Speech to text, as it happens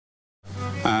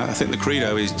I think the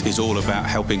Credo is all about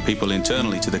helping people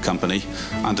internally to the company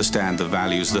understand the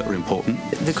values that are important.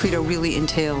 The Credo really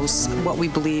entails what we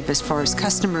believe as far as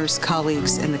customers,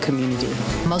 colleagues, and the community.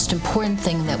 The most important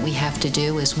thing that we have to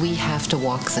do is we have to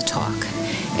walk the talk.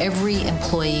 Every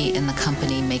employee in the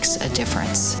company makes a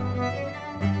difference.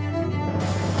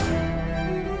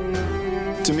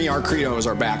 To me, our Credo is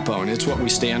our backbone. It's what we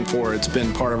stand for. It's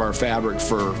been part of our fabric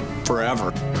for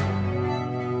forever.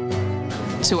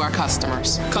 To our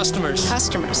customers. Customers.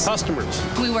 Customers.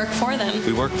 Customers. We work for them.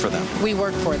 We work for them. We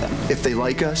work for them. If they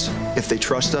like us, if they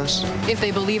trust us. If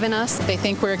they believe in us, they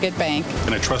think we're a good bank.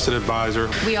 And a trusted advisor.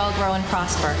 We all grow and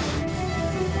prosper.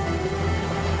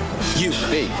 You,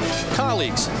 me,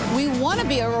 colleagues. We want to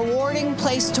be a rewarding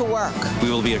place to work. We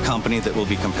will be a company that will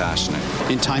be compassionate.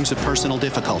 In times of personal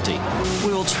difficulty,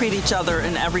 we will treat each other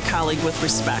and every colleague with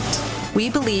respect. We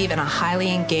believe in a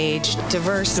highly engaged,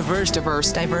 diverse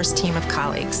team of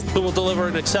colleagues who will deliver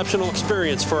an exceptional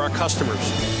experience for our customers.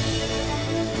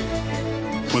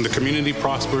 When the community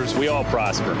prospers, we all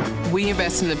prosper. We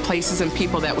invest in the places and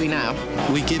people that we know.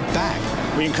 We give back.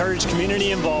 We encourage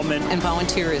community involvement and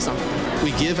volunteerism.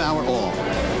 We give our all.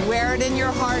 Wear it in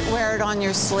your heart, wear it on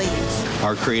your sleeve.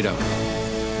 Our Credo.